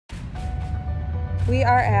We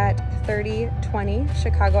are at 3020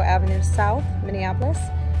 Chicago Avenue South, Minneapolis.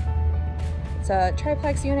 It's a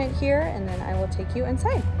triplex unit here, and then I will take you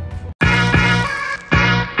inside.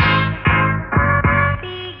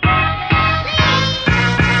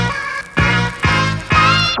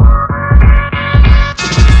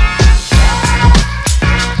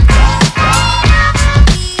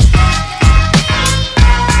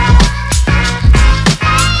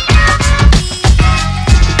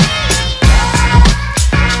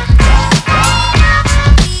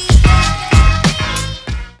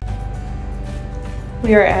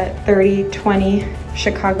 We are at 3020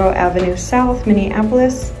 Chicago Avenue South,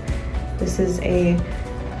 Minneapolis. This is a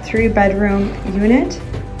 3-bedroom unit.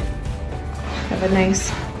 Have a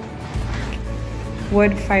nice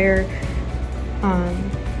wood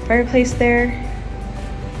fireplace there.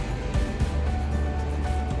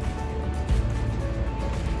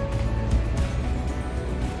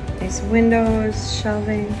 Nice windows,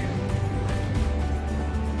 shelving,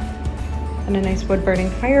 and a nice wood burning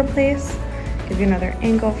fireplace. Give you another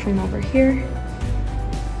angle from over here.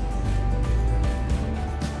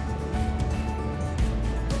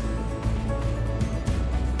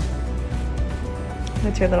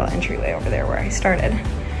 That's your little entryway over there where I started.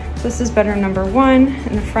 So this is bedroom number 1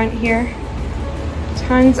 in the front here.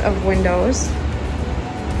 Tons of windows,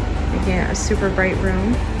 making it a super bright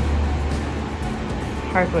room.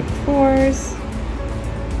 Hardwood floors.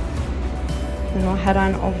 Then we'll head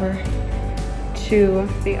on over to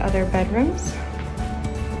the other bedrooms.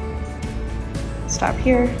 Stop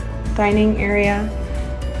here. Dining area,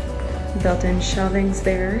 built-in shelvings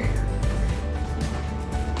there.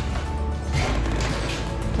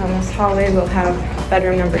 Down this hallway we'll have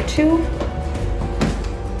bedroom number 2.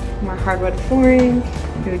 More hardwood flooring,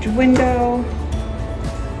 huge window.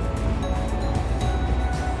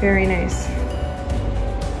 Very nice.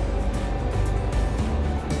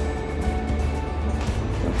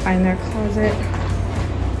 You'll find their closet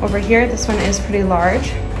over here. This one is pretty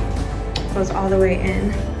large. Goes all the way in.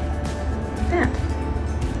 Yeah.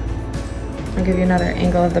 I'll give you another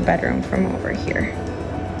angle of the bedroom from over here.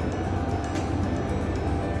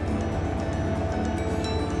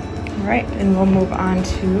 All right, and we'll move on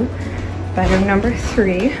to bedroom number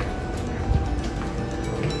 3.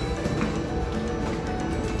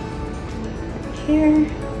 Here.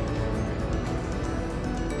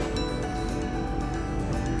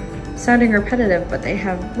 Sounding repetitive, but they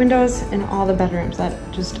have windows in all the bedrooms that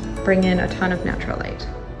just bring in a ton of natural light.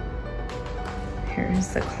 Here's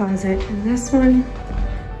the closet in this one.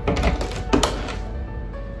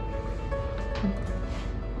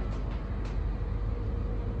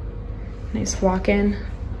 Nice walk-in.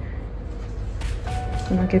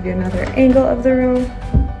 And I'll give you another angle of the room.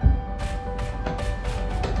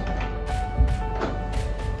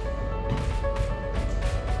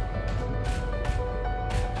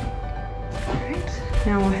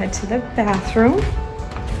 Now we'll head to the bathroom.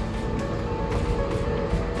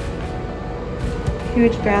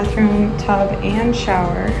 Huge bathroom, tub, and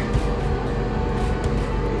shower.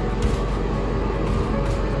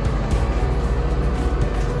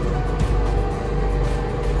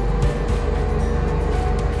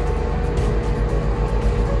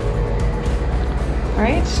 All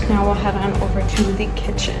right, now we'll head on over to the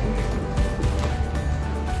kitchen.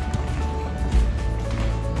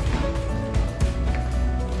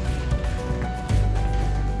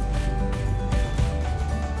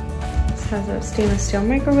 Has a stainless steel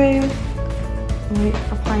microwave, light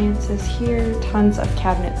appliances here, tons of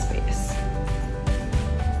cabinet space.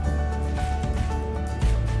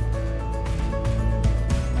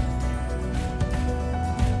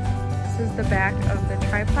 This is the back of the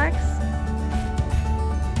triplex,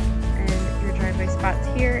 and your driveway spots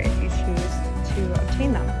here if you choose to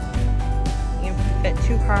obtain them. You can fit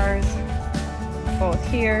 2 cars, both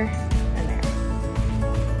here and there.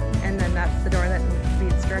 And then that's the door that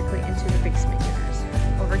leads directly into the basement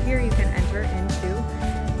unit. Over here you can enter in